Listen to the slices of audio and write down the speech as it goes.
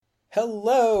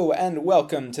Hello, and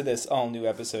welcome to this all-new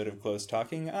episode of Close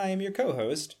Talking. I am your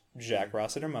co-host, Jack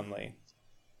Rossiter Mumley.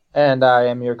 And I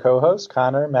am your co-host,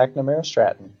 Connor McNamara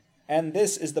Stratton. And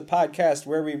this is the podcast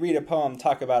where we read a poem,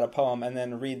 talk about a poem, and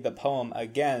then read the poem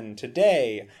again.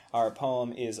 Today, our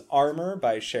poem is Armor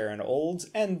by Sharon Olds.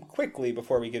 And quickly,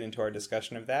 before we get into our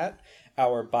discussion of that,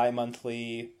 our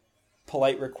bi-monthly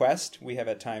polite request. We have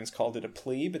at times called it a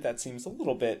plea, but that seems a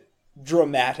little bit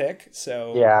dramatic.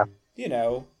 So, yeah,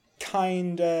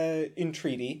 kind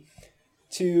entreaty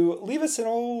to leave us an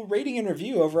old rating and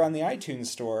review over on the iTunes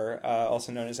store,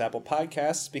 also known as Apple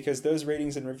Podcasts, because those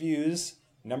ratings and reviews,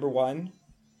 number one,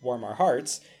 warm our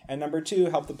hearts, and number two,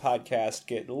 help the podcast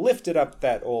get lifted up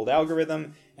that old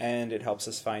algorithm, and it helps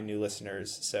us find new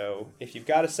listeners. So if you've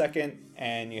got a second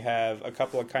and you have a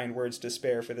couple of kind words to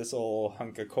spare for this old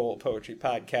hunk of cold poetry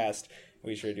podcast,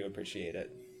 we sure do appreciate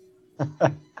it.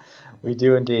 We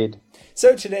do indeed.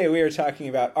 So today we are talking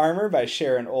about Armor by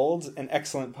Sharon Olds, an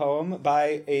excellent poem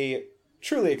by a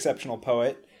truly exceptional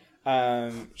poet.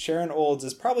 Sharon Olds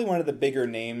is probably one of the bigger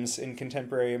names in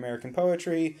contemporary American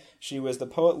poetry. She was the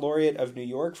Poet Laureate of New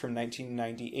York from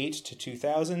 1998 to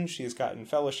 2000. She has gotten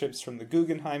fellowships from the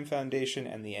Guggenheim Foundation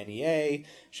and the NEA.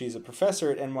 She's a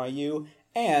professor at NYU,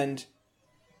 and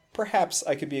perhaps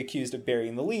I could be accused of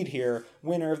burying the lead here,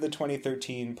 winner of the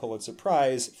 2013 Pulitzer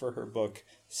Prize for her book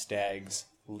Stag's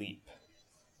Leap,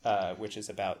 which is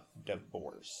about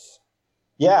divorce.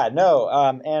 Yeah, no,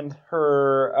 and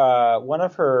her one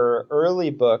of her early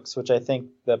books, which I think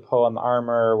the poem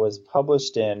Armor was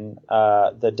published in,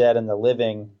 The Dead and the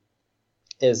Living,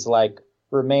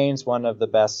 remains one of the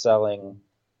best-selling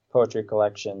poetry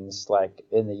collections,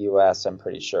 in the U.S., I'm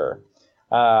pretty sure.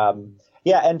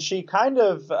 Yeah, and she kind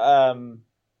of,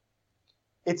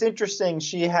 it's interesting,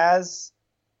 she writes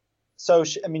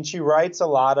a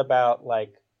lot about,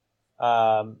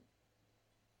 I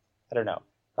don't know,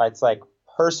 it's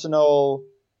personal,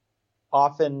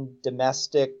 often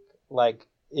domestic,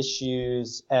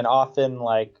 issues, and often,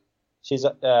 she's,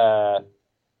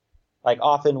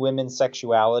 often women's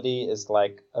sexuality is,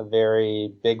 a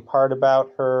very big part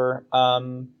about her,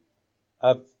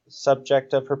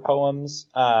 subject of her poems,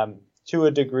 to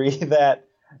a degree that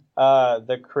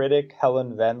the critic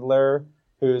Helen Vendler,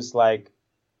 who's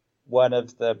one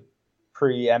of the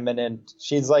preeminent,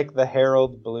 she's the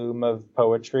Harold Bloom of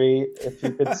poetry, if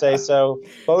you could say so.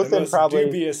 Both the in most probably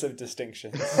dubious of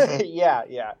distinctions.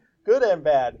 yeah, good and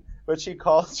bad. But she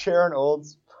calls Sharon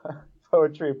Olds'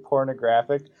 poetry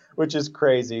pornographic, which is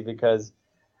crazy because,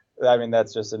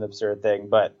 that's just an absurd thing.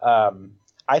 But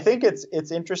I think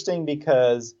it's interesting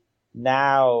because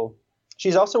now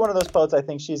she's also one of those poets, I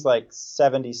think she's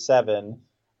 77,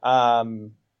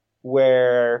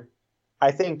 where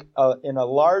I think in a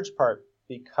large part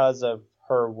because of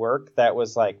her work that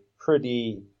was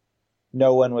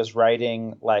no one was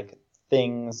writing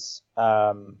things,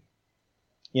 about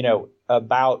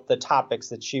the topics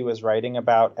that she was writing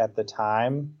about at the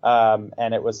time.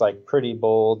 And it was pretty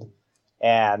bold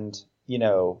and,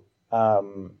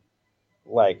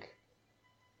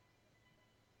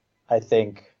 I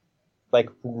think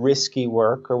risky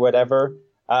work or whatever,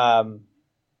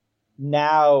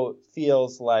 now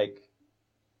feels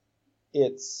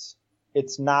it's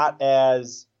not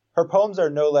as, her poems are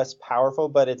no less powerful,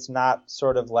 but it's not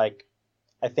sort of I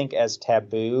think as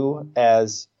taboo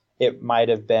as it might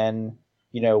have been,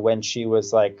 when she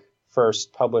was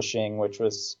first publishing, which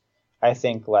was, I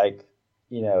think the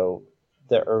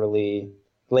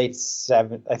late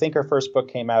I think her first book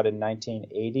came out in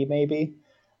 1980 maybe.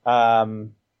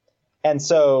 And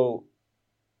so,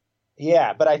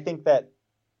 yeah, but I think that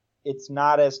it's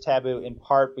not as taboo in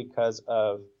part because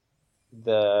of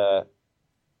the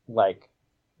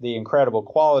incredible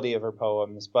quality of her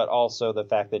poems, but also the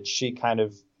fact that she kind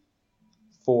of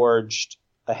forged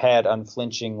ahead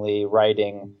unflinchingly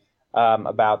writing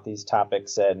about these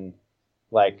topics, and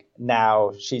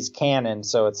now she's canon,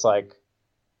 so it's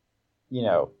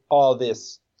all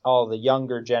the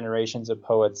younger generations of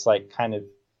poets kind of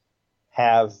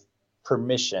have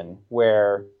permission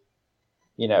where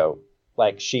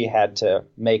she had to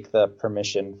make the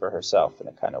permission for herself in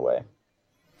a kind of way.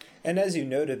 And as you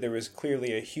noted, there was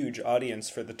clearly a huge audience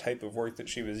for the type of work that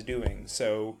she was doing,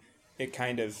 so it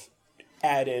kind of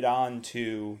added on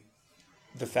to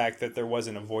the fact that there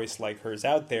wasn't a voice like hers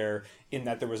out there, in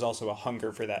that there was also a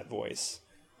hunger for that voice.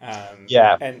 And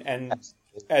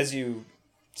as you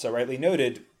so rightly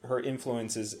noted, her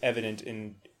influence is evident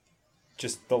in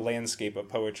just the landscape of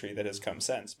poetry that has come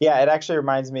since. Yeah, it actually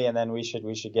reminds me, and then we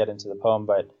should get into the poem,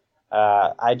 but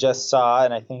I just saw,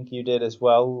 and I think you did as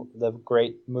well, the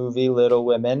great movie Little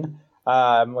Women,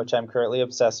 which I'm currently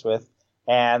obsessed with.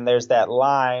 And there's that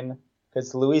line,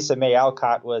 because Louisa May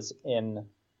Alcott was in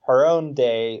her own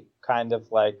day kind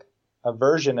of like a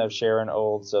version of Sharon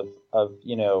Olds of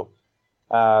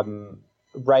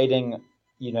writing,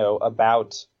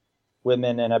 about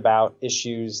women and about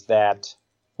issues that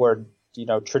were,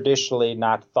 traditionally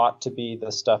not thought to be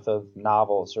the stuff of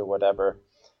novels or whatever.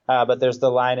 But there's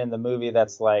the line in the movie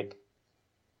that's like,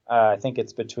 I think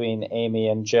it's between Amy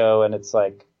and Joe, and it's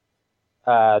like,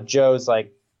 Joe's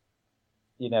like,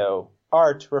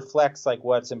 art reflects like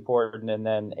what's important, and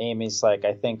then Amy's like,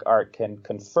 I think art can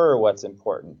confer what's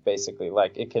important, basically,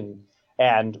 like it can.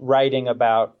 And writing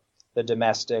about the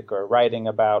domestic or writing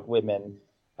about women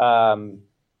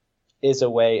is a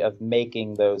way of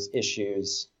making those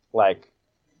issues like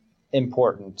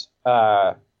important,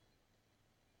 not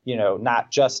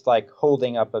just like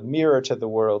holding up a mirror to the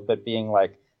world, but being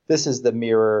like, this is the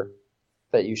mirror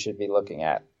that you should be looking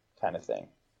at, kind of thing.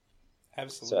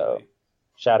 Absolutely. So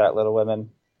shout out Little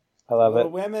Women. I love Little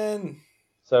it. Women.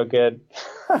 So good.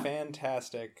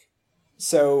 Fantastic.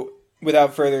 So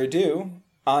without further ado,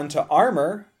 on to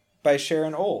Armor by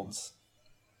Sharon Olds.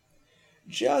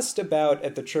 Just about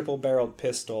at the triple-barreled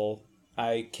pistol,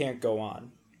 I can't go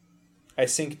on. I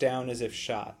sink down as if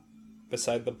shot,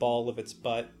 beside the ball of its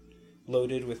butt,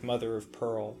 loaded with mother of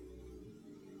pearl.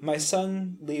 My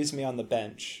son leaves me on the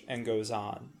bench and goes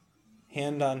on.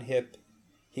 Hand on hip,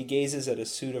 he gazes at a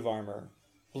suit of armor,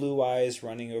 blue eyes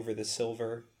running over the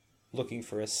silver, looking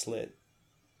for a slit.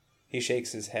 He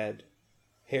shakes his head,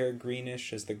 hair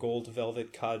greenish as the gold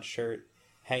velvet cod shirt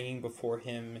hanging before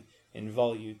him in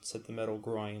volutes at the metal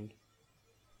groin.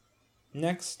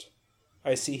 Next,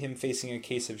 I see him facing a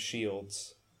case of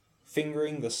shields,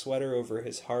 fingering the sweater over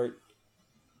his heart,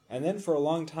 and then for a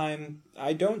long time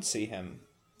I don't see him,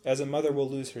 as a mother will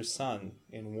lose her son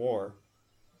in war.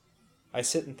 I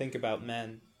sit and think about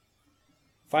men.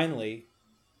 Finally,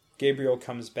 Gabriel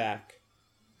comes back,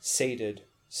 sated,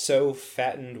 so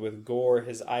fattened with gore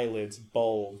his eyelids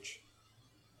bulge.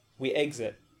 We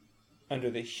exit, under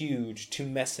the huge,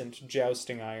 tumescent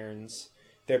jousting irons,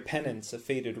 their pennants a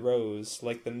faded rose,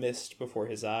 like the mist before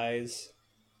his eyes.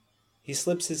 He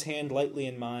slips his hand lightly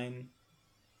in mine,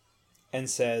 and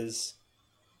says,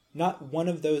 not one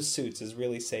of those suits is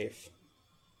really safe.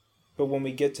 But when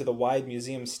we get to the wide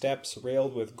museum steps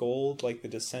railed with gold like the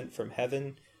descent from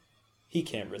heaven, he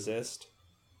can't resist.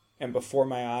 And before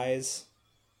my eyes,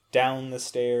 down the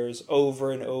stairs,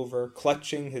 over and over,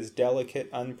 clutching his delicate,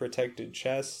 unprotected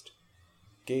chest,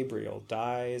 Gabriel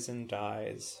dies and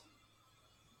dies.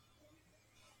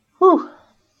 Whew.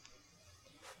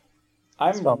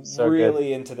 I'm so really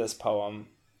good. into this poem.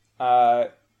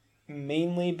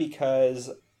 Mainly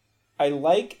because I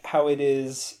like how it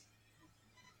is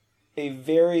a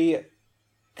very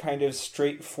kind of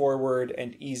straightforward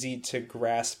and easy to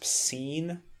grasp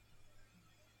scene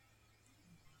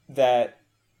that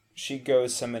she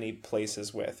goes so many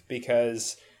places with,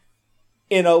 because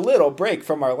in a little break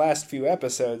from our last few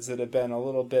episodes that have been a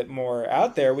little bit more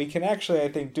out there, we can actually, I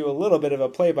think, do a little bit of a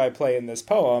play-by-play in this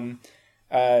poem.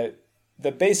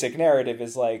 The basic narrative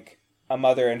is like a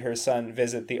mother and her son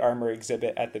visit the armor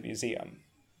exhibit at the museum.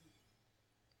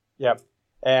 Yep.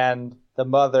 And the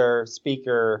mother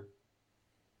speaker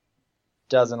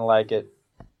doesn't like it,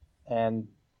 and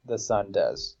the son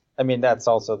does. I mean, that's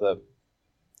also the...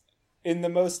 In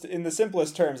the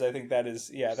simplest terms, I think that is,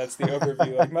 that's the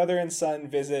overview. Like, mother and son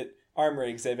visit armor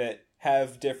exhibit,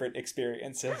 have different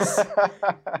experiences.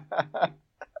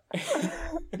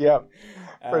 Yep,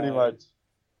 pretty much.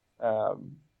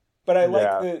 But I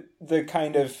like the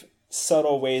kind of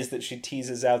subtle ways that she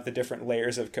teases out the different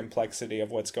layers of complexity of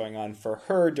what's going on for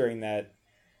her during that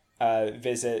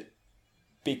visit,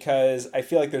 because I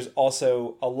feel like there's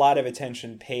also a lot of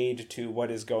attention paid to what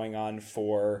is going on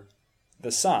for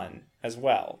the son as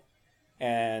well.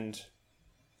 And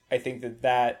I think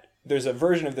that there's a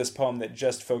version of this poem that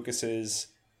just focuses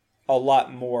a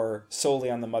lot more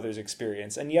solely on the mother's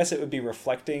experience. And yes, it would be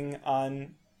reflecting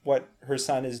on what her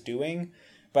son is doing,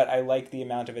 but I like the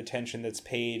amount of attention that's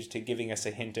paid to giving us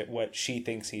a hint at what she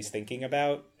thinks he's thinking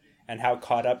about, and how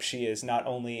caught up she is not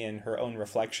only in her own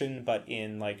reflection, but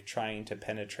in like trying to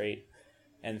penetrate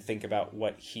and think about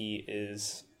what he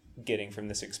is getting from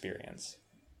this experience.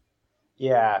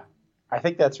 Yeah, I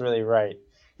think that's really right.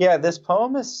 Yeah, this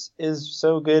poem is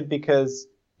so good because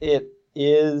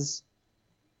there's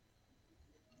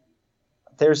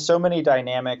so many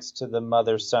dynamics to the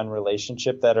mother-son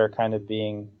relationship that are kind of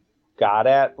being got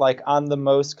at, like on the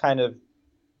most kind of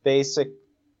basic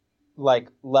like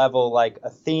level, like a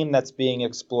theme that's being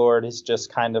explored is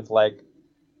just kind of like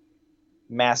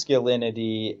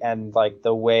masculinity and like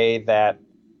the way that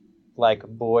like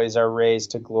boys are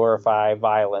raised to glorify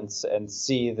violence and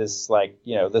see this like,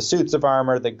 you know, the suits of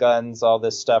armor, the guns, all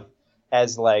this stuff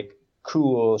as like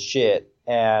cool shit.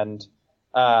 And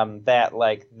that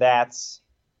like that's,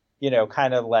 you know,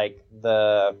 kind of like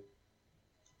the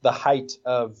height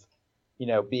of, you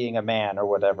know, being a man or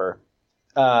whatever.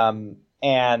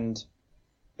 And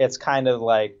it's kind of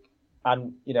like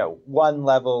on, you know, one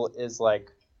level is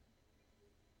like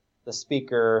the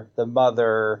speaker, the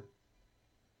mother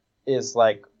is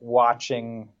like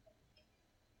watching,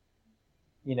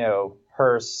 you know,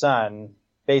 her son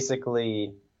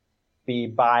basically be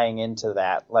buying into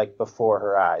that like before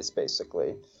her eyes,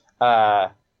 basically.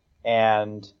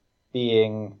 And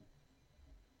being,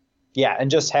 yeah,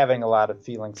 and just having a lot of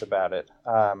feelings about it,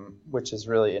 which is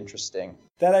really interesting.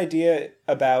 That idea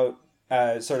about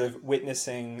sort of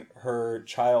witnessing her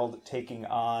child taking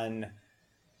on,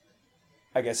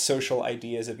 I guess, social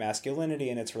ideas of masculinity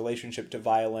and its relationship to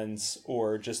violence,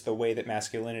 or just the way that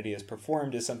masculinity is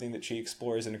performed, is something that she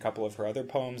explores in a couple of her other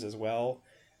poems as well.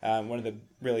 One of the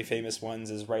really famous ones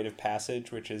is Rite of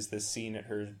Passage, which is this scene at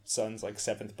her son's like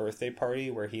 7th birthday party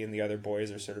where he and the other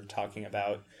boys are sort of talking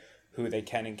about who they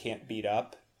can and can't beat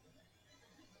up.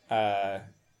 And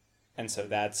so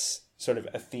that's sort of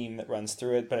a theme that runs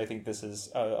through it, but I think this is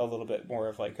a little bit more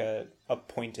of like a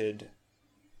pointed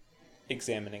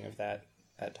examining of that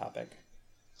topic.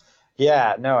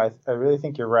 Yeah, no, I really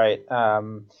think you're right.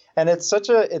 And it's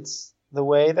it's the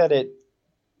way that it,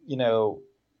 you know,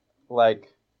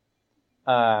 like,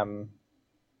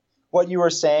 what you were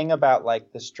saying about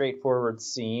like the straightforward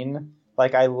scene,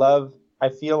 like I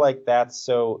feel like that's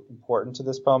so important to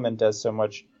this poem and does so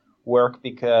much work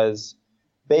because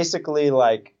basically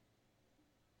like,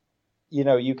 you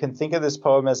know, you can think of this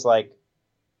poem as like,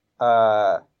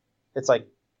 it's like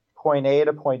point A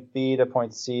to point B to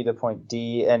point C to point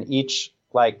D, and each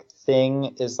like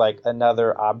thing is like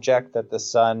another object that the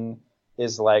son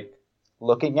is like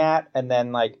looking at, and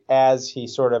then like as he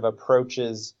sort of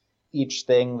approaches each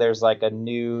thing, there's like a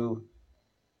new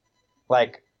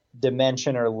like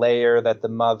dimension or layer that the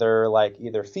mother like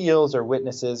either feels or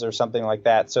witnesses or something like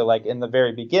that. So like in the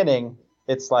very beginning,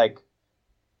 it's like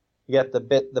you get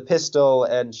the pistol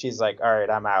and she's like, all right,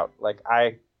 I'm out. Like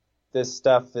this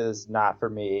stuff is not for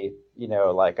me, you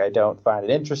know, like I don't find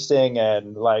it interesting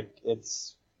and like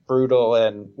it's brutal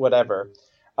and whatever.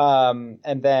 And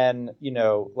then, you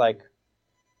know, like,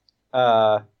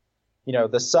 you know,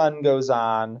 the sun goes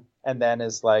on and then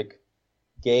is like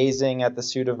gazing at the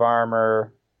suit of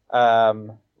armor,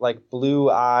 like blue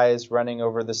eyes running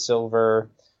over the silver.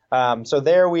 So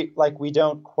there we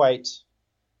don't quite,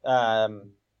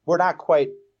 we're not quite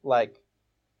like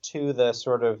to the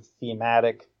sort of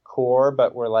thematic core,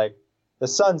 but we're like, the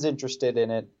son's interested in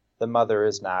it, the mother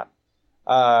is not.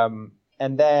 And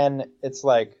then it's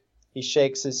like he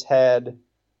shakes his head,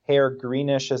 hair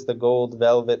greenish as the gold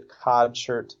velvet cod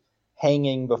shirt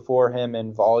hanging before him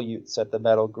in volutes at the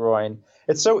metal groin.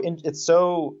 It's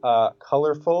so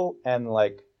colorful and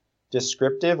like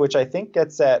descriptive, which I think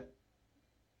gets at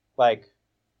like,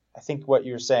 I think what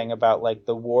you're saying about like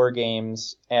the war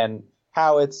games and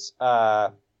how it's,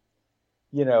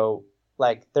 you know,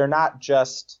 like they're not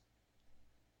just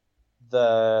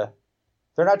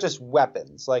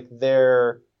weapons, like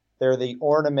they're the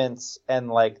ornaments and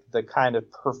like the kind of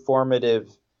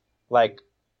performative like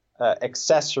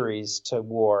accessories to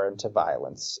war and to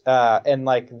violence. And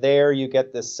like there you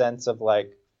get this sense of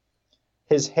like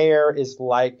his hair is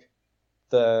like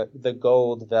the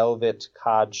gold velvet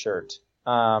cod shirt.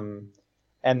 And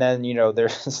then, you know,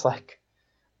 there's like,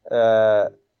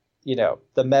 you know,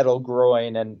 the metal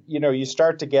groin, and, you know, you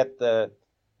start to get the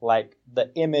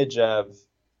image of,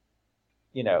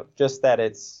 you know, just that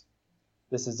this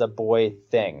is a boy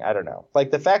thing. I don't know. Like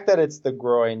the fact that it's the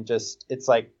groin, just, it's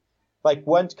like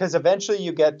one, because eventually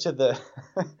you get to the,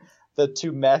 the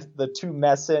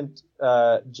tumescent,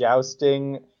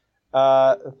 jousting,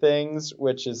 things,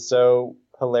 which is so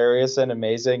hilarious and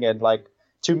amazing. And like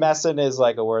tumescent is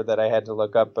like a word that I had to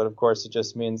look up, but of course it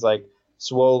just means like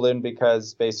swollen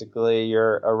because basically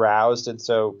you're aroused. And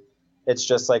so it's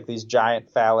just like these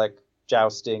giant phallic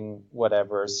jousting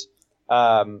whatevers.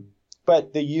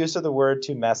 But the use of the word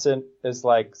tumescent is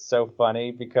like so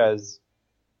funny because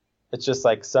it's just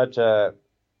like such a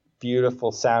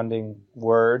beautiful sounding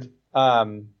word.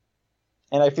 And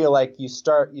I feel like you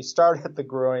start at the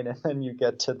groin and then you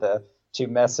get to the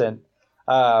tumescent.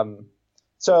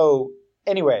 So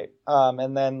anyway,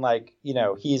 and then like, you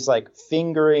know, he's like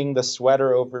fingering the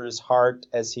sweater over his heart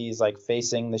as he's like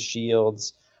facing the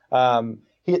shields.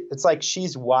 It's like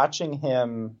she's watching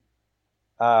him,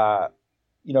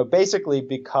 you know, basically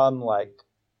become like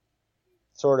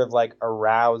sort of like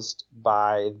aroused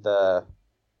by the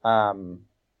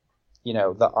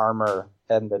the armor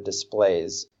and the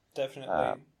displays.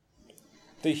 Definitely.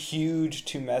 The huge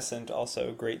tumescent,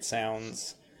 also great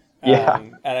sounds. Yeah.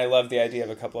 And I love the idea of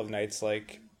a couple of knights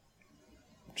like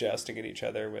jousting at each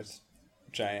other with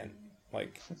giant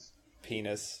like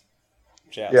penis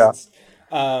jousts.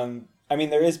 Yeah. I mean,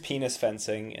 there is penis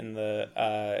fencing in the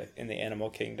animal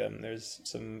kingdom. There's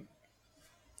some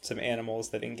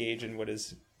animals that engage in what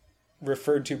is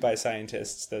referred to by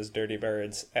scientists, those dirty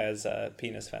birds, as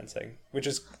penis fencing, which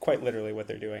is quite literally what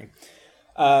they're doing.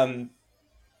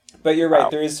 But you're right. Wow.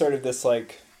 There is sort of this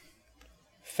like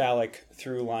phallic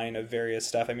through line of various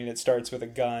stuff. I mean, it starts with a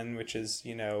gun, which is,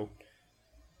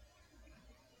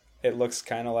 it looks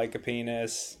kind of like a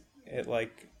penis. It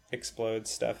like explodes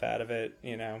stuff out of it,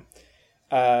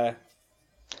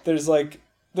 There's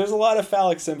a lot of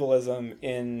phallic symbolism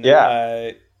in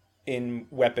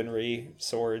weaponry,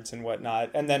 swords and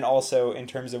whatnot. And then also in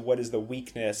terms of what is the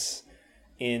weakness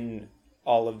in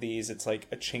all of these, it's like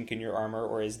a chink in your armor,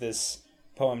 or as this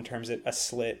poem terms it, a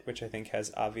slit, which I think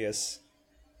has obvious,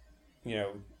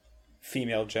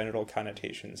 female genital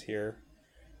connotations here.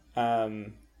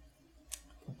 But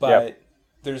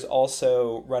there's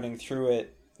also running through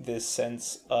it this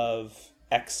sense of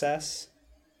excess,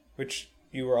 which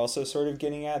you were also sort of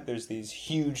getting at. There's these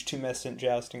huge tumescent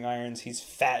jousting irons. He's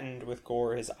fattened with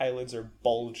gore. His eyelids are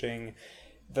bulging.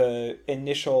 The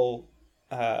initial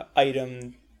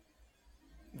item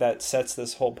that sets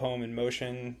this whole poem in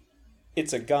motion,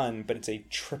 it's a gun, but it's a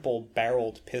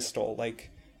triple-barreled pistol. Like,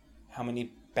 how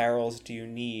many barrels do you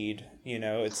need?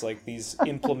 It's like these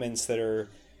implements that are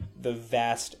the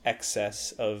vast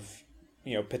excess of,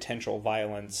 potential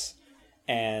violence.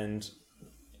 And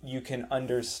you can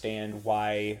understand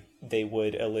why they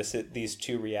would elicit these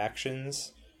two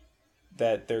reactions,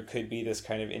 that there could be this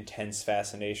kind of intense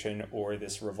fascination or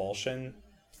this revulsion.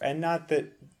 And not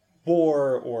that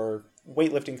war or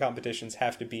weightlifting competitions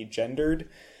have to be gendered,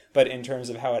 but in terms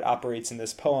of how it operates in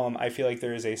this poem, I feel like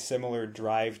there is a similar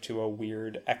drive to a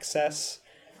weird excess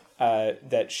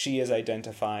that she is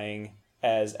identifying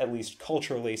as, at least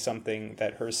culturally, something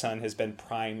that her son has been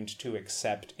primed to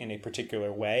accept in a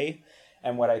particular way.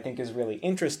 And what I think is really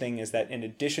interesting is that in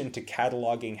addition to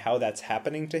cataloging how that's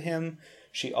happening to him,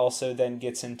 she also then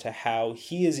gets into how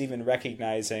he is even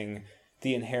recognizing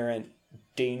the inherent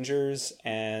dangers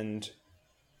and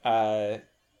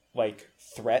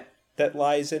threat that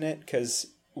lies in it. Because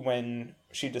when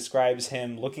she describes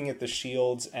him looking at the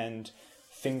shields and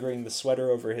fingering the sweater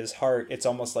over his heart, it's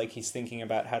almost like he's thinking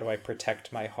about, how do I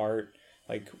protect my heart?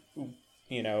 Like,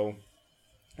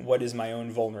 what is my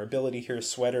own vulnerability here?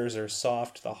 Sweaters are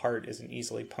soft. The heart is an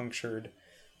easily punctured,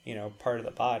 part of the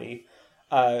body.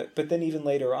 But then even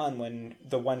later on, when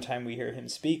the one time we hear him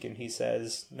speak and he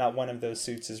says, not one of those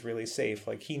suits is really safe.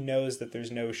 Like, he knows that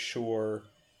there's no sure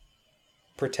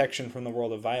protection from the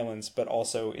world of violence, but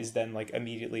also is then like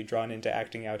immediately drawn into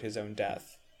acting out his own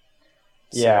death.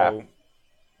 Yeah. So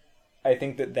I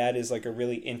think that is like a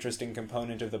really interesting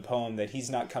component of the poem, that he's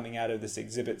not coming out of this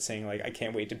exhibit saying like, I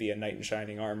can't wait to be a knight in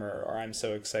shining armor, or I'm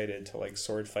so excited to like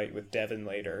sword fight with Devon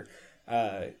later.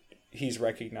 He's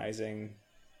recognizing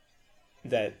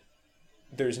that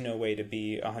there's no way to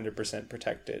be 100%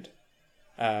 protected.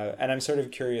 And I'm sort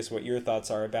of curious what your thoughts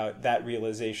are about that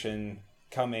realization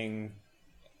coming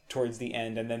towards the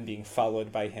end and then being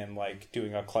followed by him like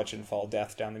doing a clutch and fall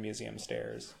death down the museum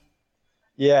stairs.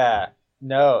 Yeah.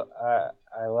 No,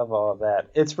 I love all of that.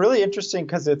 It's really interesting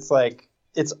because it's like,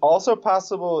 it's also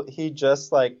possible he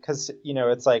just like, because,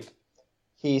 it's like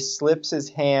he slips his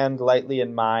hand lightly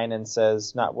in mine and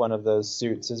says, not one of those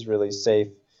suits is really safe.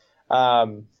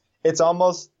 It's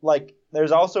almost like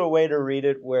there's also a way to read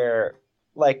it where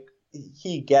like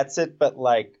he gets it, but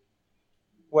like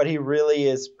what he really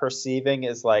is perceiving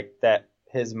is like that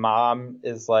his mom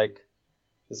is like,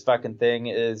 this fucking thing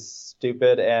is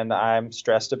stupid and I'm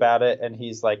stressed about it. And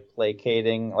he's like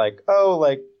placating like, oh,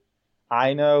 like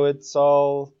I know it's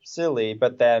all silly,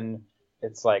 but then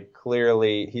it's like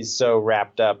clearly he's so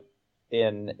wrapped up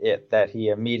in it that he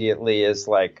immediately is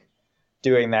like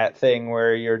doing that thing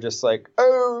where you're just like,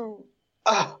 oh,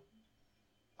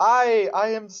 I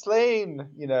am slain,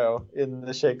 in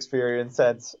the Shakespearean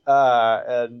sense.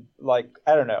 And like,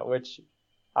 I don't know, which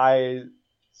I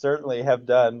certainly have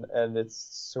done, and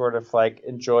it's sort of like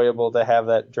enjoyable to have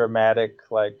that dramatic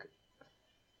like,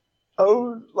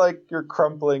 oh, like you're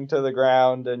crumpling to the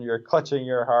ground and you're clutching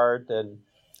your heart. And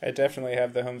I definitely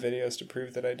have the home videos to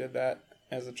prove that I did that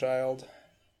as a child.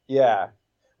 Yeah,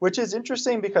 which is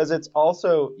interesting because it's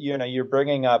also, you're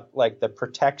bringing up like the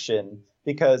protection,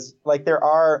 because like there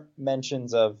are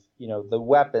mentions of, you know, the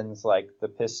weapons like the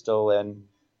pistol and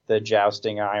the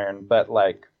jousting iron, but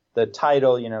like the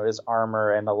title, you know, is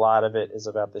armor, and a lot of it is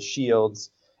about the shields,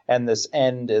 and this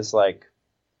end is like,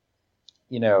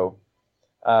 you know,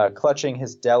 clutching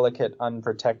his delicate,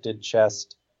 unprotected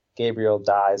chest, Gabriel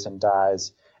dies and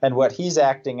dies. And what he's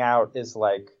acting out is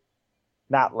like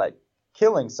not like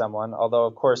killing someone, although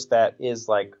of course that is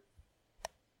like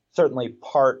certainly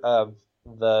part of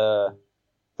the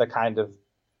kind of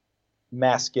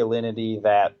masculinity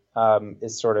that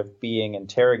is sort of being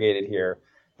interrogated here.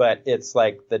 But it's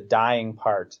like the dying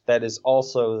part that is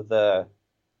also the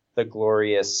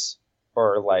glorious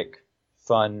or like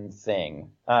fun thing.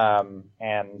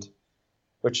 And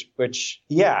which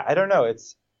yeah, I don't know.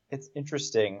 It's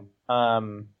interesting.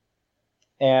 And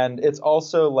it's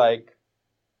also like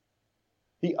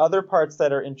the other parts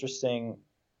that are interesting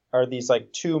are these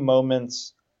like two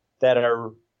moments that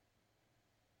are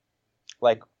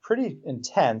like pretty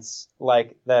intense,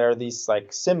 like that are these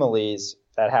like similes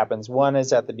that happens. One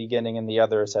is at the beginning and the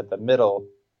other is at the middle,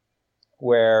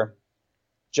 where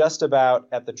just about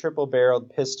at the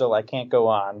triple-barreled pistol, I can't go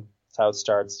on. That's how it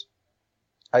starts.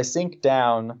 I sink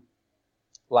down,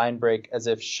 line break as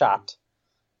if shot,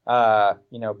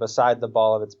 you know, beside the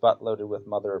ball of its butt loaded with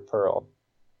mother of pearl.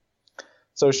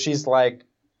 So she's like,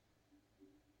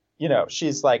 you know,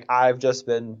 she's like,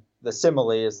 the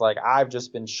simile is like, I've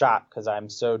just been shot because I'm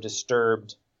so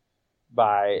disturbed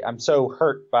I'm so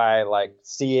hurt by like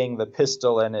seeing the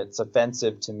pistol, and it's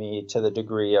offensive to me to the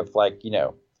degree of like, you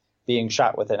know, being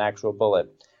shot with an actual bullet.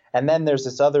 And then there's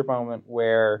this other moment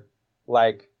where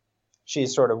like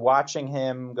she's sort of watching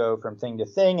him go from thing to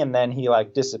thing, and then he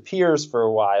like disappears for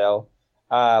a while,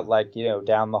 like, you know,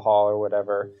 down the hall or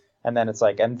whatever. And then it's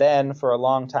like, and then for a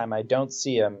long time I don't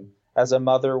see him, as a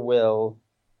mother will,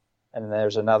 and then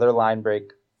there's another line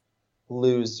break,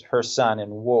 lose her son in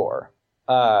war,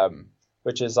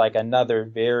 which is like another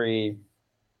very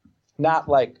not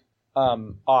like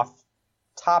off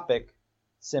topic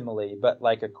simile, but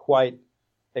like a quite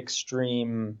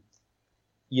extreme,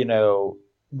 you know,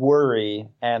 worry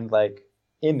and like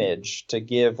image to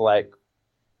give, like,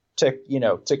 to, you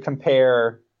know, to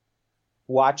compare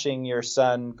watching your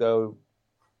son go,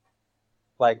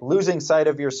 like losing sight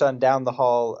of your son down the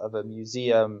hall of a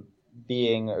museum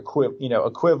being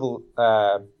equivalent,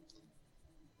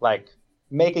 like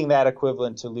making that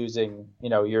equivalent to losing, you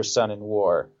know, your son in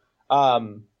war,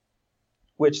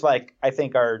 which like I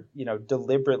think are, you know,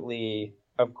 deliberately,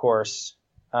 of course,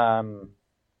 you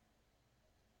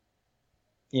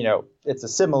know, it's a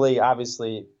simile,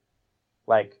 obviously,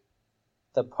 like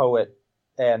the poet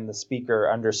and the speaker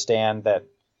understand that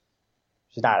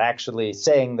she's not actually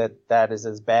saying that that is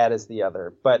as bad as the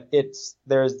other, but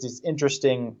there's these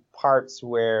interesting parts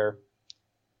where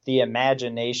the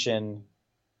imagination,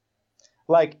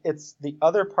 like it's the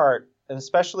other part, and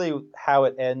especially how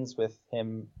it ends with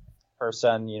her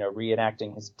son, you know,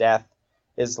 reenacting his death,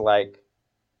 is like,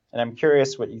 and I'm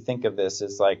curious what you think of this,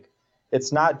 is like,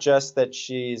 it's not just that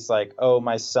she's like, oh,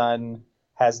 my son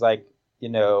has like, you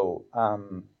know,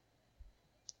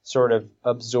 sort of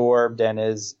absorbed and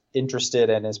is interested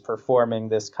and is performing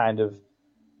this kind of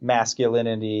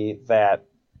masculinity that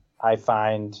I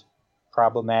find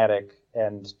problematic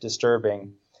and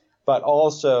disturbing, but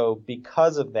also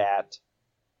because of that,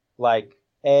 like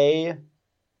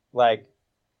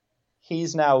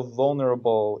he's now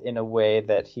vulnerable in a way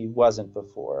that he wasn't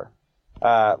before,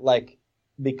 like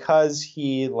because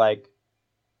he like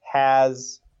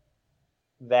has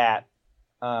that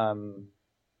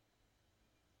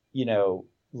you know,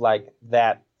 like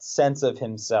that sense of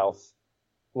himself,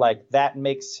 like that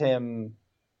makes him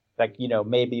like, you know,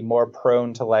 maybe more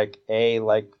prone to like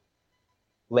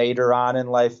later on in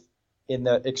life, in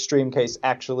the extreme case,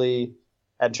 actually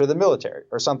enter the military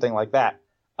or something like that.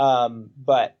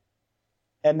 But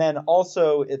and then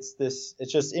also it's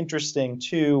just interesting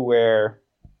too, where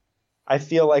I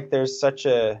feel like there's such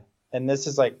a, and this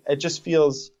is like, it just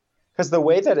feels, because the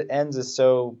way that it ends is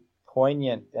so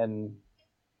poignant, and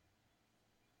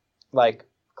like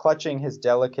clutching his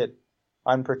delicate,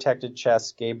 unprotected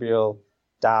chest, Gabriel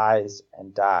dies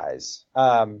and dies.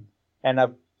 And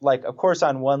like, of course,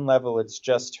 on one level, it's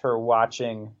just her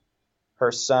watching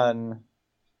her son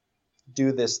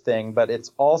do this thing, but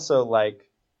it's also like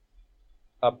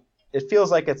it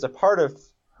feels like it's a part of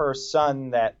her son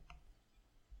that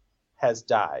has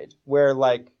died, where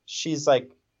like she's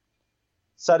like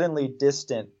suddenly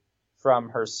distant from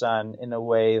her son in a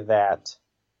way that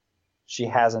she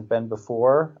hasn't been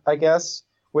before, I guess,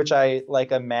 which I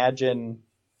like imagine,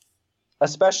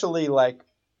 especially like,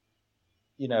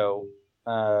 you know,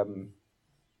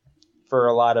 for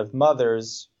a lot of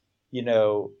mothers, you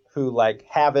know, who like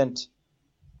haven't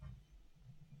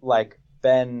like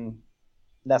been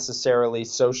necessarily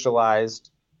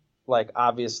socialized, like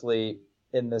obviously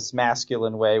in this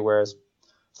masculine way, whereas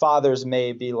fathers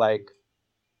may be like,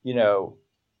 you know,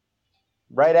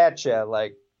 right at you,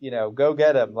 like, you know, go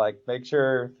get him, like make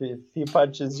sure if he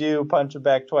punches you, punch him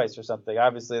back twice or something.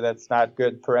 Obviously that's not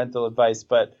good parental advice,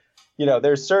 but you know,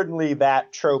 there's certainly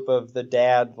that trope of the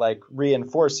dad like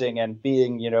reinforcing and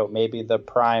being, you know, maybe the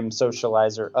prime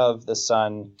socializer of the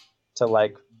son to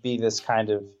like be this kind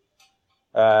of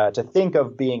to think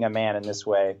of being a man in this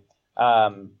way.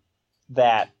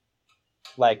 That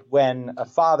like when a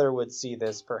father would see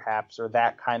this perhaps, or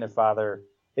that kind of father,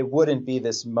 it wouldn't be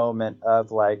this moment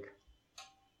of like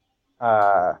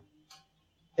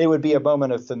it would be a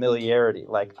moment of familiarity,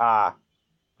 like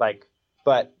like,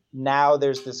 but now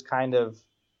there's this kind of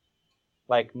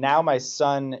like, now my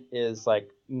son is like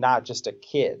not just a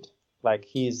kid, like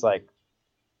he's like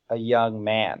a young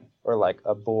man or like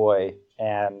a boy,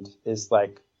 and is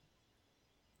like,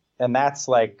 and that's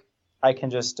like, I can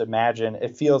just imagine,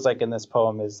 it feels like in this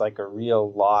poem is like a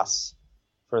real loss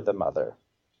for the mother,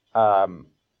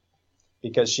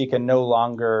 because she can no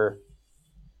longer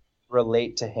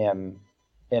relate to him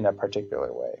in a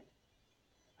particular way.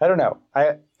 I don't know.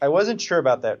 I wasn't sure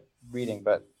about that reading,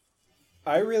 but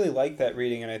I really like that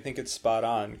reading, and I think it's spot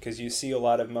on, because you see a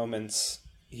lot of moments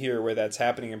here where that's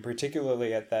happening, and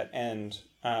particularly at that end.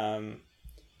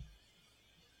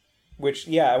 Which,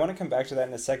 yeah, I want to come back to that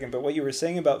in a second, but what you were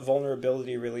saying about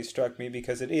vulnerability really struck me,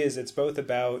 because it's both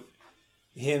about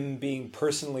him being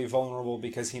personally vulnerable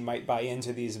because he might buy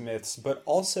into these myths, but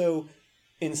also,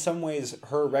 in some ways,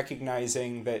 her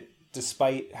recognizing that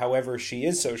despite however she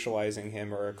is socializing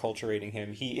him or acculturating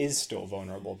him, he is still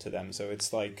vulnerable to them. So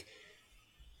it's like,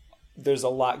 there's a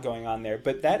lot going on there.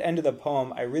 But that end of the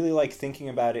poem, I really like thinking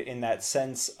about it in that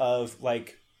sense of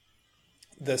like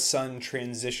the son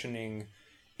transitioning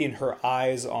in her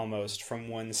eyes almost from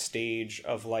one stage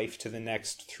of life to the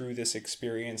next through this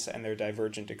experience and their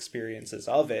divergent experiences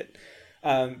of it.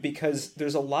 Because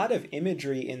there's a lot of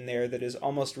imagery in there that is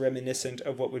almost reminiscent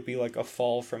of what would be like a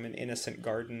fall from an innocent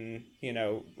garden, you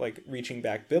know, like reaching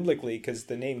back biblically, because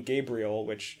the name Gabriel,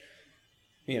 which,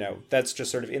 you know, that's just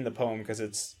sort of in the poem because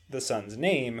it's the son's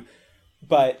name,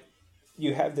 but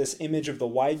you have this image of the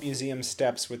wide museum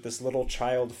steps with this little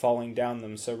child falling down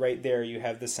them. So right there you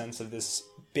have the sense of this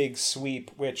big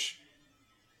sweep, which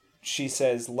she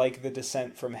says, like the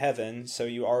descent from heaven. So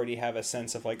you already have a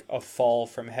sense of like a fall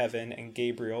from heaven, and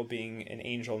Gabriel being an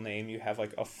angel name, you have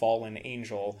like a fallen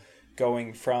angel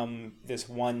going from this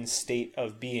one state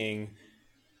of being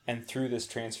and through this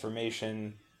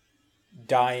transformation,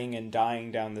 dying and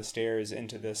dying down the stairs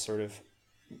into this sort of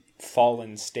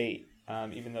fallen state,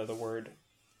 even though the word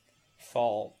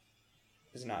fall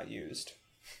is not used.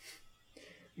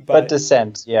 But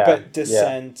descent, yeah. But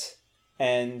descent, yeah.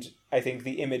 And I think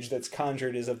the image that's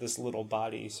conjured is of this little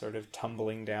body sort of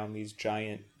tumbling down these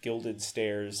giant gilded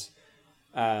stairs.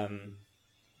 And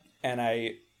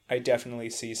I definitely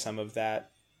see some of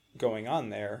that going on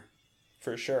there,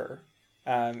 for sure.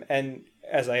 And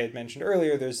as I had mentioned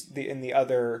earlier, there's in the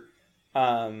other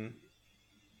poem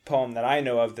that I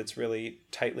know of that's really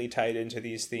tightly tied into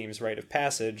these themes, Rite of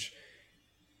Passage.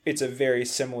 It's a very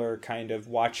similar kind of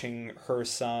watching her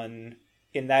son,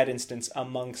 in that instance,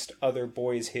 amongst other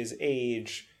boys his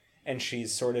age, and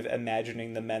she's sort of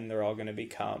imagining the men they're all going to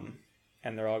become.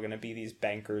 And they're all going to be these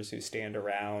bankers who stand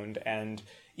around. And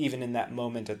even in that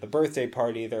moment at the birthday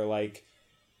party, they're like,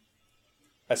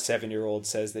 a 7-year-old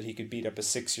says that he could beat up a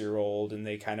 6-year-old, and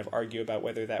they kind of argue about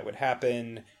whether that would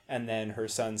happen. And then her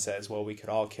son says, well, we could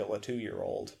all kill a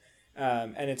 2-year-old.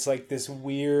 And it's like this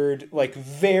weird, like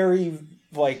very,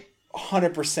 like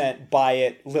 100% buy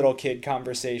it little kid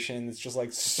conversation. It's just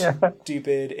like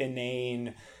stupid,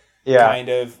 inane, kind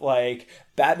of like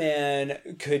Batman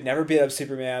could never beat up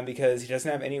Superman because he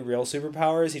doesn't have any real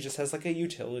superpowers. He just has like a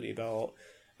utility belt.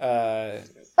 Well,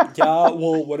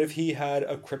 what if he had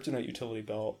a kryptonite utility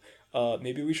belt?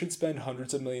 Maybe we should spend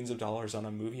hundreds of millions of dollars on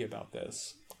a movie about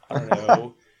this. I don't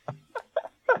know.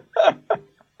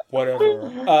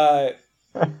 Whatever.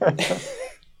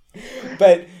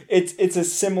 But it's a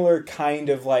similar kind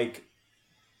of like,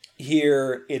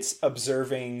 here it's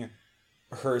observing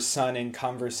her son in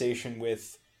conversation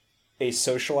with a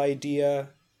social idea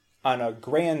on a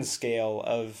grand scale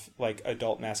of like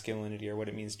adult masculinity or what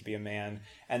it means to be a man.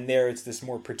 And there it's this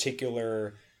more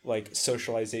particular like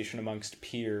socialization amongst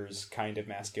peers kind of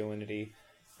masculinity.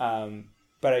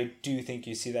 But I do think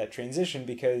you see that transition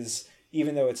because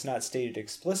even though it's not stated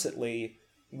explicitly,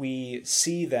 we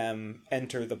see them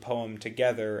enter the poem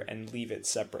together and leave it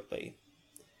separately.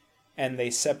 And they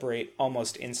separate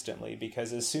almost instantly,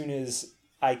 because as soon as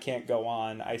I can't go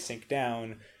on, I sink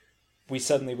down, we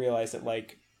suddenly realize that,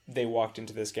 like, they walked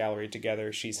into this gallery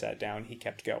together, she sat down, he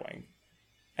kept going.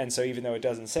 And so even though it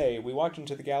doesn't say, we walked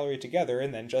into the gallery together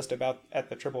and then just about at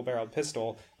the triple-barreled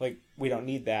pistol, like, we don't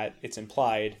need that, it's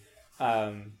implied.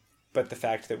 But the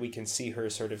fact that we can see her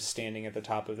sort of standing at the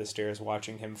top of the stairs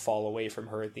watching him fall away from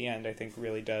her at the end, I think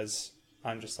really does,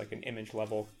 on just like an image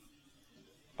level,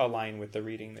 align with the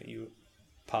reading that you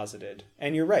posited.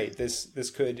 And you're right,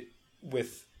 this could,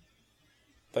 with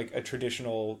like a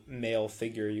traditional male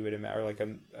figure, you would imagine, or like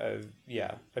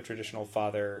a traditional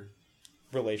father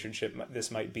relationship,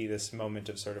 this might be this moment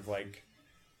of sort of like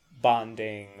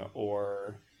bonding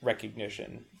or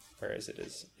recognition, whereas it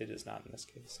is not in this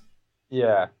case.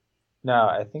 Yeah, no,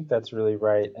 I think that's really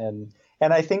right. And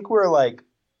I think we're like,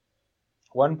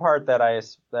 one part that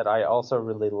I also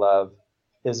really love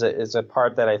is a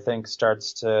part that I think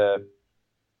starts to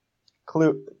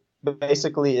clue,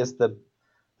 basically is the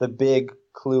big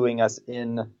cluing us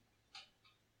in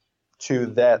to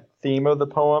that theme of the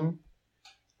poem,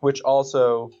 which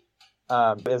also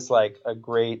is like a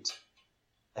great,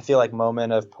 I feel like,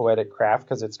 moment of poetic craft,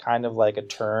 because it's kind of like a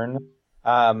turn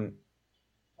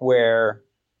where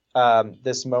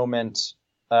this moment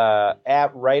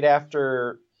right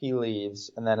after he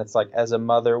leaves, and then it's like, as a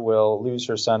mother will lose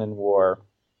her son in war,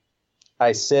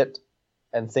 I sit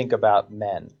and think about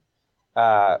men,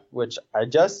 which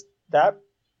that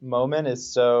moment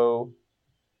is so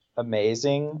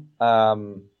amazing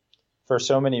for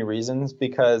so many reasons,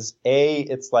 because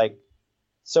it's like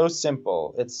so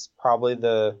simple. It's probably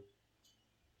the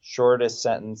shortest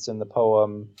sentence in the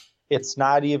poem. It's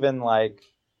not even like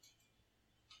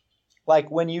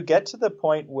when you get to the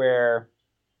point where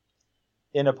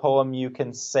in a poem you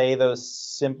can say those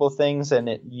simple things and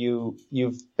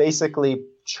you've basically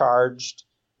charged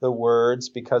the words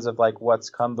because of like what's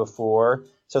come before,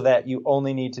 so that you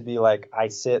only need to be like, I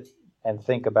sit and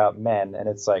think about men, and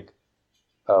it's like,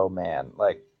 oh man,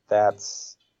 like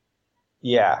that's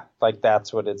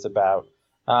what it's about.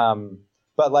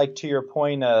 But like, to your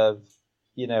point of,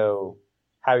 you know,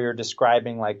 how you're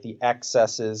describing like the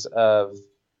excesses of,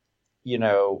 you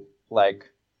know, like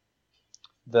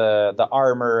the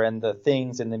armor and the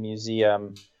things in the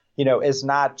museum, you know, it's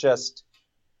not just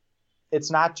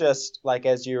like,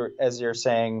 as you're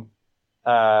saying,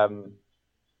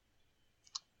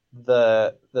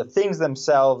 the things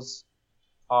themselves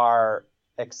are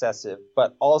excessive,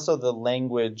 but also the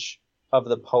language of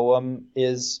the poem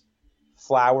is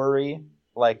flowery,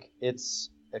 like it's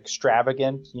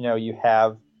extravagant. You know, you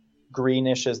have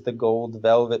greenish as the gold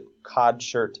velvet cod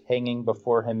shirt hanging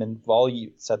before him in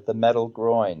volutes at the metal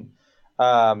groin.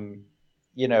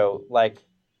 You know, like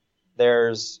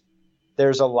there's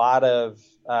a lot of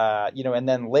you know, and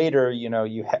then later, you know,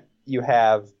 you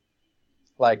have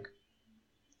like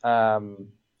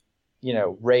you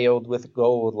know, railed with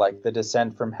gold, like the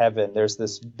descent from heaven. There's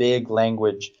this big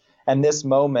language, and this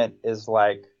moment is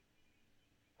like,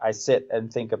 I sit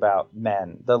and think about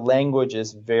men. The language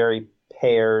is very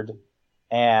paired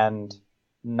and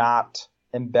not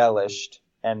embellished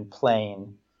and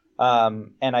plain.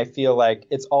 And I feel like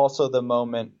it's also the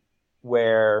moment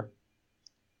where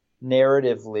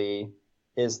narratively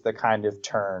is the kind of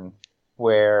turn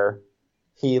where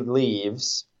he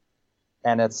leaves,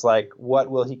 and it's like,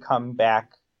 what will he come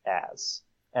back as?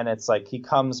 And it's like, he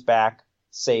comes back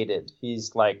sated.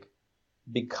 He's like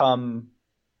become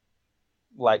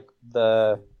like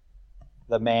the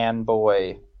man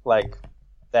boy, like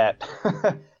that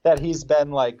that he's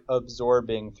been like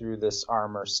absorbing through this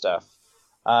armor stuff.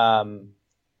 And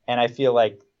I feel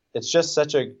like it's just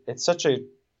such a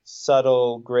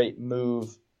subtle, great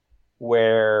move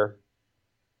where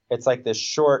it's like this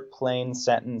short, plain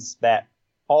sentence that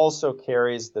also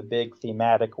carries the big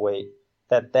thematic weight,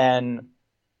 that then,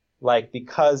 like,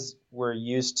 because we're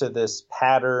used to this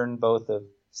pattern both of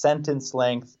sentence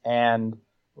length and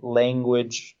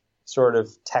language sort of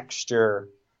texture,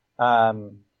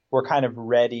 we're kind of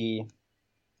ready,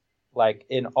 like,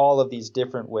 in all of these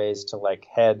different ways to like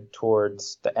head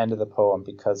towards the end of the poem,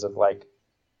 because of like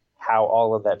how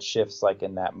all of that shifts like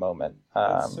in that moment.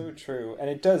 That's so true. And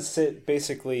it does sit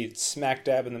basically smack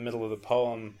dab in the middle of the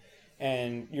poem.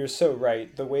 And you're so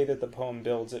right. The way that the poem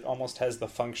builds, it almost has the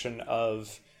function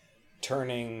of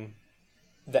turning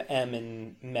the M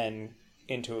in men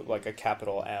into like a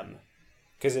capital M.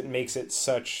 Because it makes it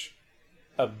such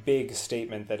a big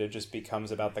statement that it just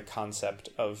becomes about the concept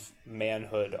of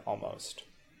manhood almost.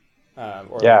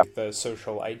 Or like the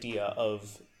social idea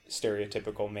of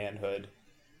stereotypical manhood.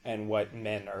 and what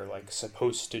men are like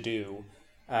supposed to do.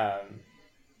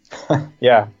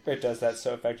 Yeah. It does that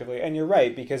so effectively. And you're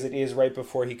right, because it is right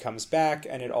before he comes back,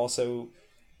 and it also,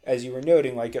 as you were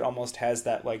noting, like it almost has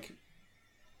that like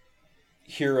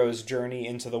hero's journey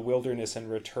into the wilderness and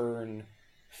return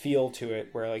feel to it,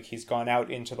 where like he's gone out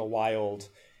into the wild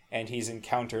and he's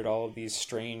encountered all of these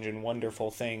strange and wonderful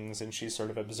things, and she's sort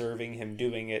of observing him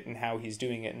doing it and how he's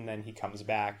doing it, and then he comes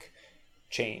back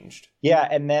changed. Yeah,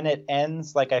 and then it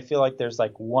ends like I feel like there's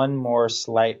like one more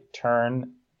slight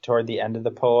turn toward the end of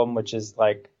the poem, which is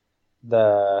like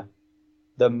the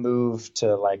move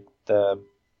to like the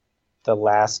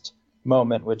last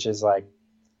moment, which is like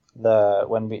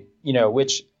when we,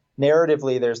 which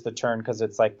narratively there's the turn because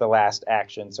it's like the last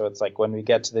action. So it's like when we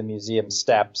get to the museum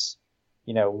steps,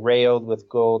 railed with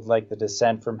gold like the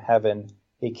descent from heaven,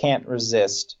 he can't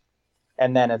resist.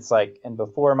 And then it's like, and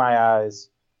before my eyes,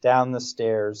 down the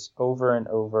stairs, over and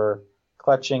over,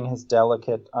 clutching his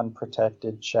delicate,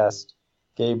 unprotected chest,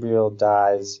 Gabriel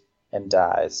dies and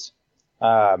dies.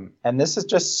 And this is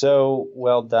just so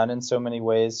well done in so many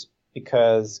ways,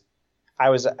 because I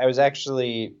was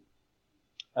actually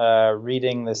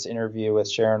reading this interview with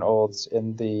Sharon Olds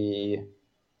in the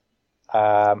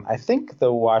I think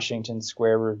the Washington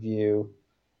Square Review,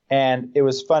 and it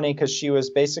was funny because she was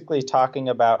basically talking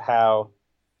about how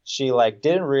she like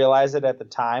didn't realize it at the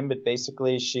time, but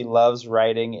basically she loves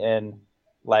writing in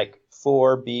like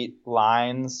 4-beat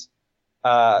lines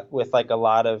with like a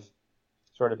lot of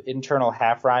sort of internal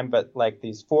half rhyme, but like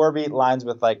these 4-beat lines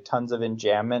with like tons of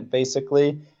enjambment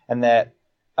basically. And that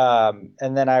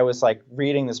and then I was like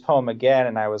reading this poem again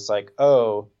and I was like,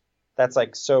 oh, that's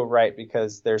like so right,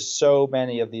 because there's so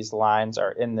many of these lines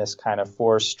are in this kind of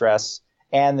 4 stress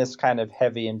and this kind of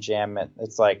heavy enjambment.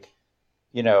 It's like,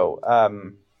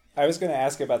 I was going to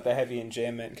ask about the heavy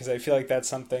enjambment, because I feel like that's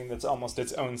something that's almost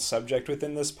its own subject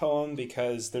within this poem,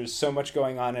 because there's so much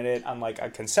going on in it on like a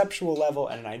conceptual level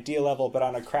and an idea level, but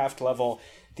on a craft level,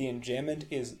 the enjambment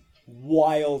is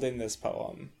wild in this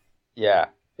poem. Yeah,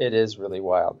 it is really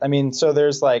wild. I mean, so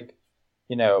there's like,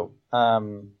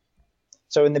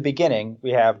 so in the beginning,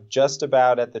 we have just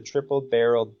about at the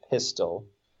triple-barreled pistol,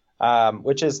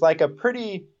 which is like a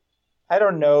pretty, I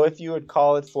don't know if you would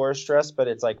call it 4 stress, but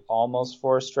it's like almost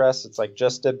 4 stress. It's like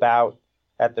just about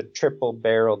at the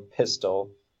triple-barreled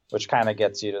pistol, which kind of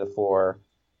gets you to the 4.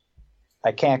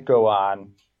 I can't go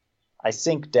on. I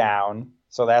sink down.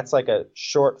 So that's like a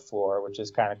short 4, which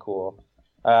is kind of cool.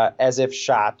 As if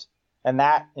shot. And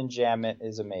that enjambment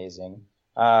is amazing.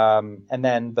 And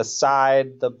then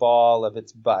beside the ball of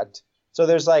its butt. So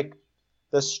there's like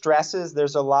the stresses.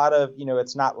 There's a lot of,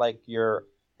 it's not like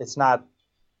it's not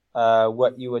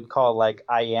what you would call like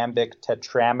iambic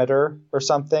tetrameter or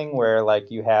something, where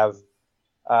like you have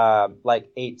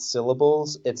like 8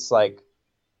 syllables. It's like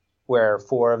where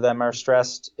 4 of them are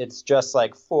stressed. It's just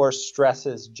like 4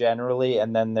 stresses generally,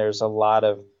 and then there's a lot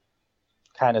of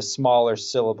kind of smaller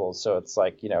syllables. So it's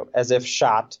like, as if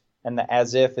shot, and the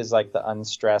as if is like the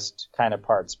unstressed kind of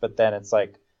parts, but then it's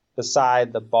like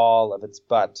beside the ball of its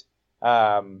butt,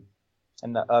 and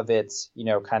the of its,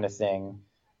 kind of thing.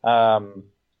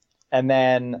 And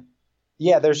then,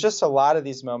 yeah, there's just a lot of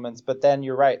these moments, but then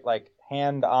you're right, like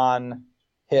hand on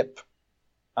hip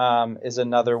is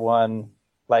another one,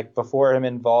 like before him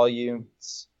in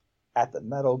volumes, at the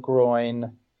metal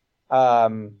groin,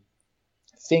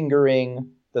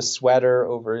 fingering the sweater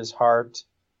over his heart,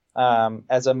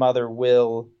 as a mother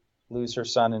will lose her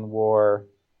son in war,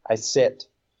 I sit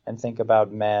and think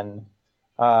about men.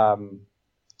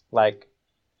 Like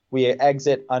we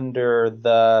exit under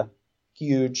the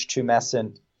huge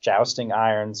tumescent jousting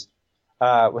irons,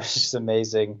 which is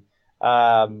amazing.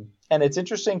 And it's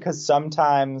interesting because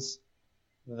sometimes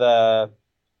that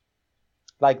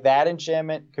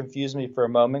enjambment confused me for a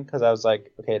moment, because I was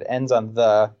like, okay, it ends on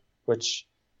the, which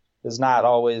is not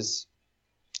always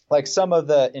like some of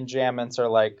the enjambments are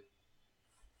like,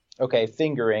 okay,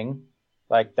 fingering,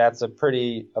 like that's a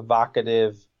pretty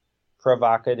evocative,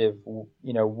 provocative,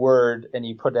 word, and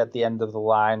you put it at the end of the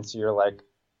line, so you're like,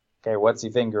 okay, what's he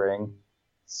fingering?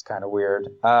 It's kind of weird.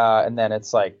 And then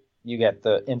it's like you get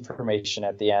the information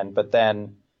at the end, but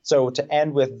then so to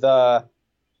end with the,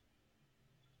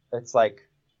 it's like,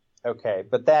 okay,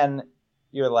 but then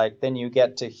you're like, then you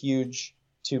get to huge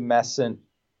tumescent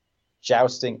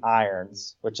jousting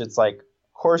irons, which it's like,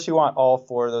 of course you want all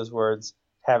 4 of those words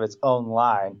to have its own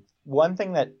line. One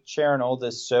thing that Sharon Olds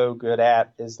is so good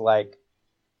at is like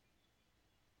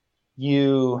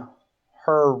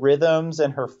her rhythms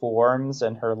and her forms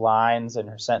and her lines and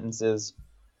her sentences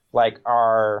like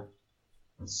are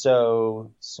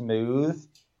so smooth,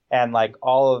 and like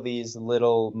all of these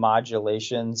little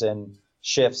modulations and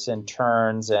shifts and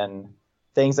turns and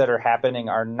things that are happening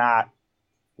are not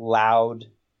loud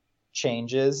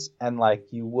changes, and like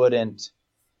you wouldn't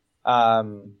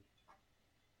um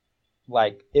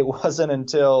like it wasn't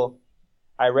until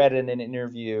I read in an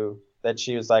interview that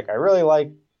she was like, I really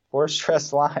like four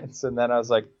stressed lines, and then I was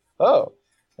like, oh,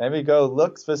 maybe go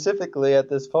look specifically at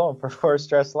this poem for four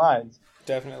stressed lines.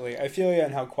 Definitely. I feel you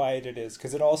on how quiet it is,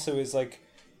 because it also is like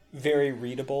very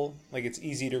readable. Like it's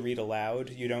easy to read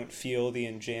aloud. You don't feel the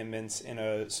enjambments in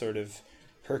a sort of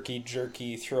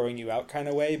herky-jerky, throwing you out kind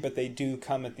of way, but they do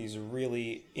come at these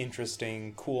really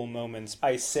interesting, cool moments.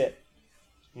 I sit,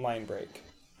 line break,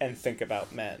 and think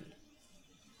about men.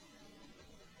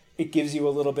 It gives you a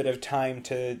little bit of time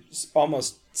to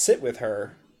almost sit with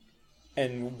her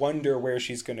and wonder where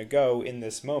she's going to go in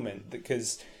this moment,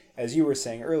 because as you were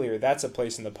saying earlier, that's a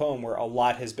place in the poem where a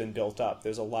lot has been built up.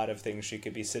 There's a lot of things she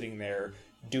could be sitting there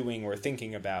doing or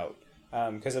thinking about,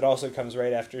 because it also comes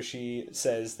right after she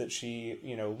says that she,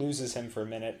 loses him for a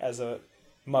minute, as a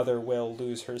mother will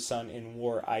lose her son in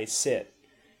war. I sit.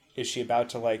 Is she about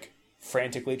to like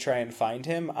frantically try and find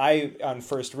him? I, on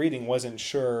first reading, wasn't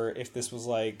sure if this was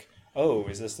like, oh,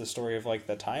 is this the story of like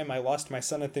the time I lost my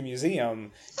son at the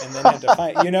museum and then had to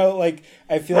find, like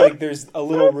I feel like there's a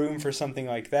little room for something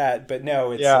like that, but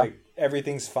no, it's like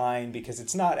everything's fine because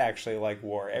it's not actually like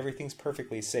war. Everything's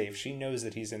perfectly safe. She knows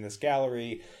that he's in this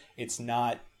gallery. It's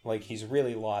not like he's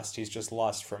really lost. He's just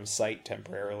lost from sight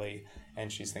temporarily, and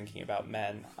she's thinking about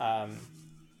men.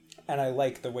 And I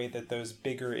like the way that those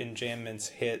bigger enjambments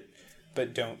hit,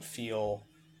 but don't feel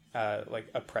like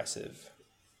oppressive.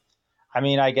 I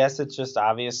mean, I guess it's just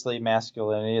obviously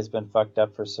masculinity has been fucked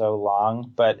up for so long,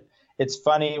 but it's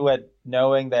funny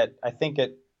knowing that I think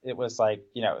it was like,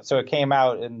 so it came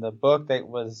out in the book that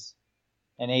was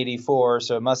in 84,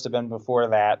 so it must have been before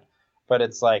that, but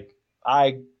it's like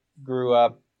I grew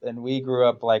up and we grew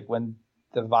up like when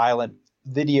the violent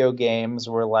video games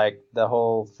were like the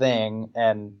whole thing,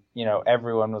 and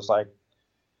everyone was like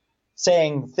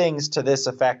saying things to this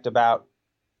effect about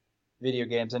video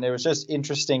games, and it was just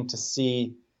interesting to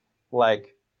see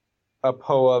like a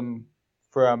poem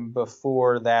from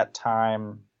before that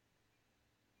time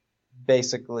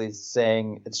basically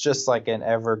saying it's just like an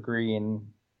evergreen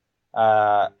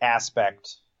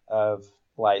aspect of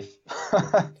life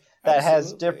that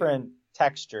has different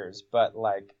textures, but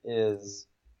like is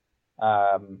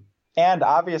and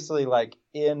obviously like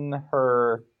in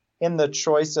the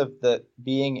choice of the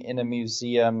being in a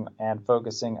museum and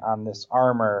focusing on this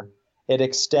armor, it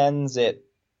extends the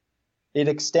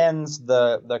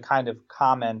kind of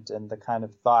comment and the kind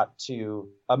of thought to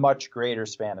a much greater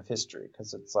span of history,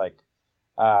 because it's like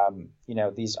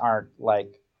these aren't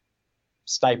like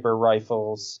sniper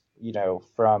rifles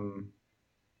from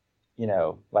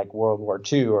like World War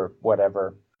II or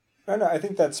whatever. No, I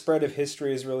think that spread of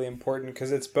history is really important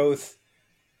because it's both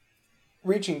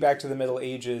reaching back to the Middle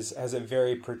Ages has a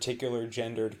very particular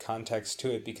gendered context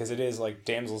to it, because it is like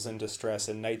damsels in distress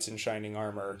and knights in shining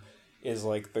armor is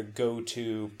like the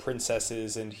go-to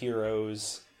princesses and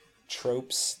heroes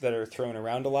tropes that are thrown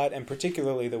around a lot, and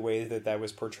particularly the way that that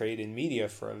was portrayed in media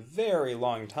for a very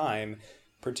long time,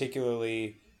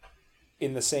 particularly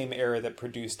in the same era that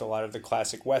produced a lot of the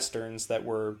classic westerns that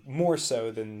were more so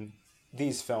than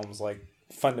these films like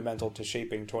fundamental to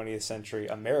shaping 20th century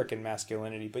American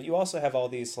masculinity. But you also have all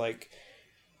these like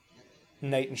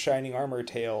knight in shining armor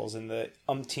tales and the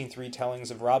umpteenth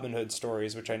retellings of Robin Hood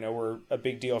stories, which I know were a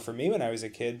big deal for me when I was a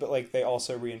kid, but like they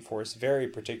also reinforce very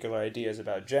particular ideas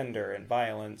about gender and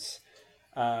violence.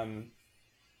 And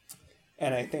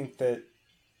I think that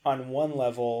on one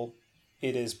level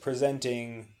it is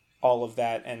presenting all of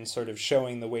that and sort of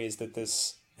showing the ways that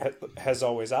this has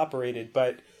always operated,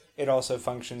 but it also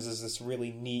functions as this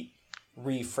really neat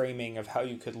reframing of how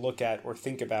you could look at or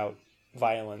think about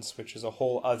violence, which is a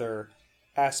whole other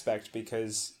aspect,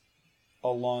 because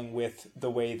along with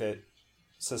the way that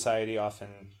society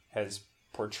often has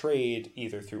portrayed,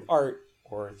 either through art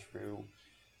or through,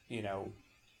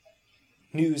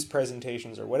 news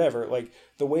presentations or whatever, like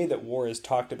the way that war is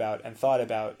talked about and thought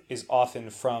about is often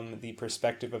from the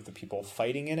perspective of the people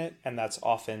fighting in it, and that's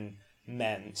often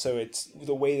men. So it's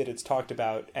the way that it's talked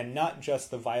about and not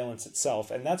just the violence itself.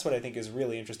 And that's what I think is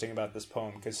really interesting about this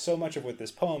poem, because so much of what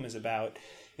this poem is about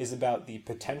the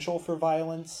potential for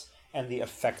violence and the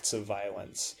effects of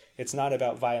violence. It's not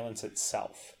about violence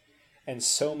itself. And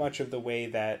so much of the way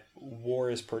that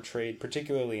war is portrayed,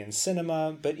 particularly in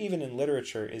cinema, but even in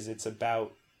literature, is it's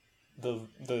about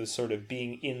the sort of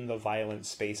being in the violent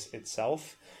space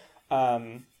itself.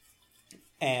 And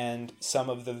And some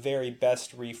of the very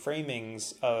best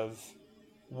reframings of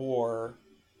war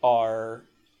are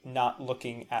not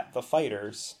looking at the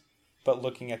fighters, but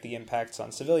looking at the impacts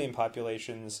on civilian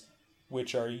populations,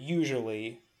 which are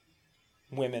usually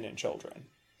women and children.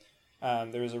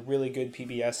 There was a really good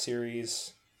PBS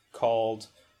series called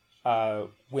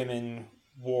Women,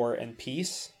 War, and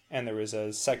Peace, and there was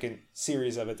a second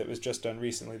series of it that was just done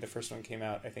recently. The first one came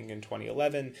out, I think, in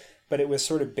 2011, but it was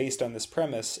sort of based on this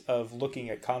premise of looking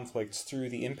at conflicts through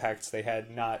the impacts they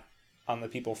had, not on the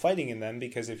people fighting in them,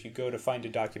 because if you go to find a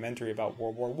documentary about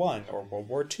World War I or World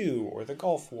War II or the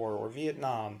Gulf War or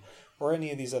Vietnam or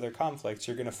any of these other conflicts,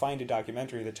 you're going to find a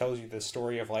documentary that tells you the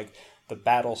story of like the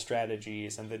battle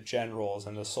strategies and the generals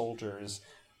and the soldiers,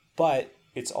 but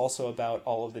it's also about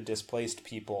all of the displaced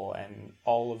people and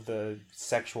all of the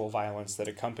sexual violence that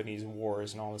accompanies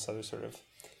wars and all this other sort of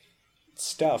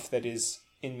stuff that is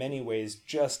in many ways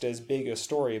just as big a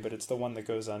story, but it's the one that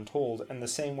goes untold. And the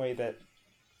same way that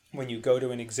when you go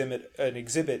to an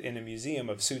exhibit in a museum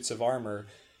of suits of armor,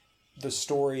 the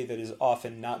story that is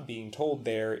often not being told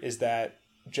there is that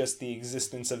just the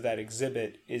existence of that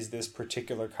exhibit is this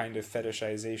particular kind of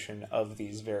fetishization of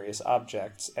these various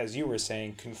objects, as you were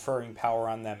saying, conferring power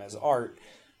on them as art,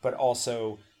 but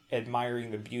also admiring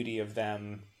the beauty of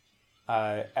them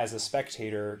as a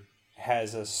spectator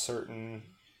has a certain,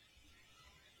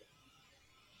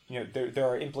 there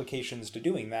are implications to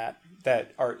doing that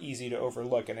are easy to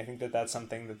overlook. And I think that that's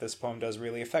something that this poem does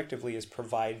really effectively, is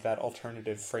provide that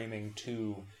alternative framing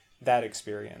to that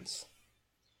experience.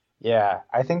 Yeah,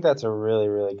 I think that's a really,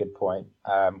 really good point.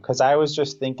 Because I was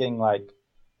just thinking, like,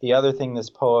 the other thing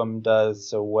this poem does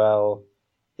so well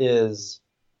is,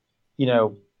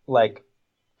 like,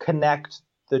 connect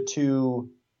the two,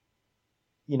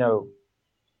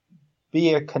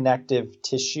 be a connective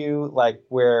tissue, like,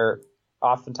 where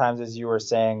oftentimes, as you were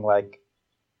saying, like,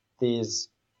 these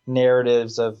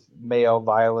narratives of male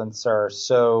violence are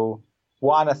so,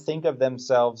 want to think of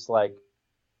themselves, like,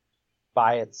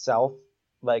 by itself.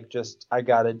 Like, just, I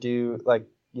gotta do, like,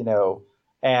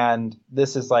 and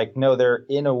this is like, no, they're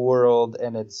in a world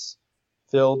and it's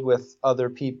filled with other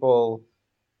people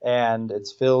and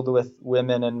it's filled with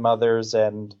women and mothers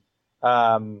and,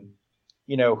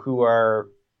 who are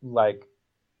like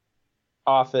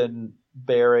often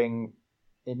bearing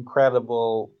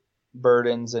incredible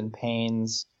burdens and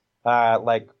pains,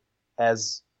 like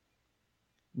as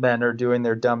men are doing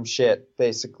their dumb shit,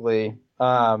 basically.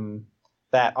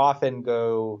 That often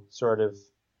go sort of,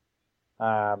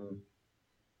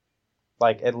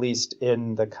 like, at least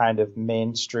in the kind of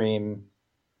mainstream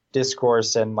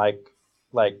discourse and like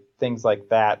things like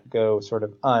that go sort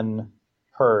of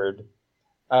unheard.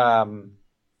 And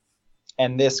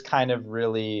this kind of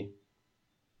really,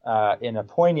 in a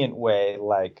poignant way,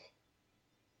 like,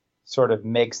 sort of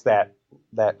makes that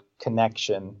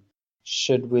connection.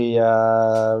 Should we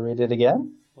read it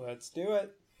again? Let's do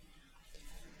it.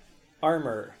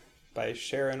 Armor by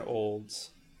Sharon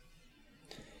Olds.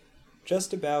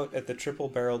 Just about at the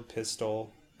triple-barreled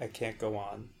pistol, I can't go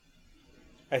on.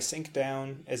 I sink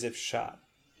down as if shot,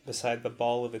 beside the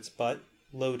ball of its butt,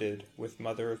 loaded with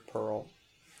mother of pearl.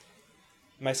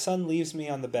 My son leaves me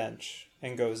on the bench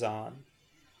and goes on.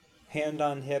 Hand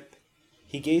on hip,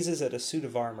 he gazes at a suit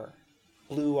of armor,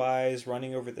 blue eyes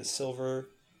running over the silver,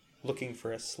 looking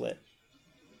for a slit.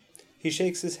 He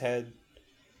shakes his head,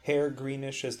 hair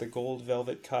greenish as the gold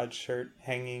velvet cod shirt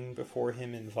hanging before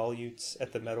him in volutes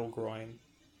at the metal groin.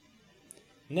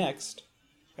 Next,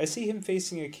 I see him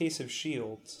facing a case of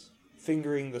shields,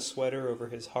 fingering the sweater over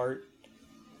his heart,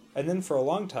 and then for a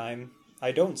long time,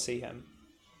 I don't see him,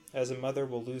 as a mother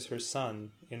will lose her son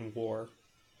in war.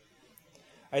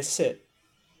 I sit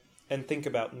and think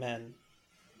about men.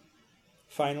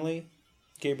 Finally,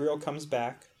 Gabriel comes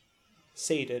back,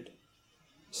 sated,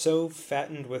 so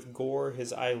fattened with gore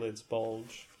his eyelids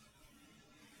bulge.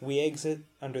 We exit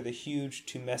under the huge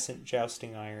tumescent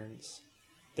jousting irons,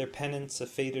 their pennants a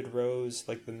faded rose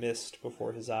like the mist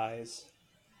before his eyes.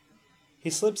 He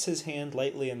slips his hand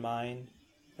lightly in mine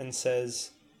and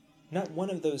says, "Not one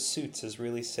of those suits is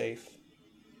really safe."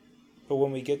 But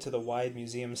when we get to the wide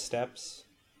museum steps,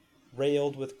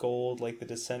 railed with gold like the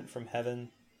descent from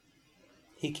heaven,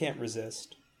 he can't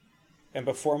resist. And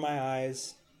before my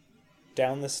eyes,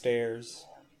 down the stairs,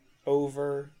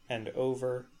 over and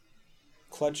over,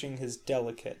 clutching his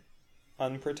delicate,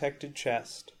 unprotected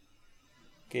chest,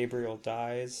 Gabriel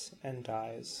dies and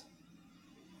dies.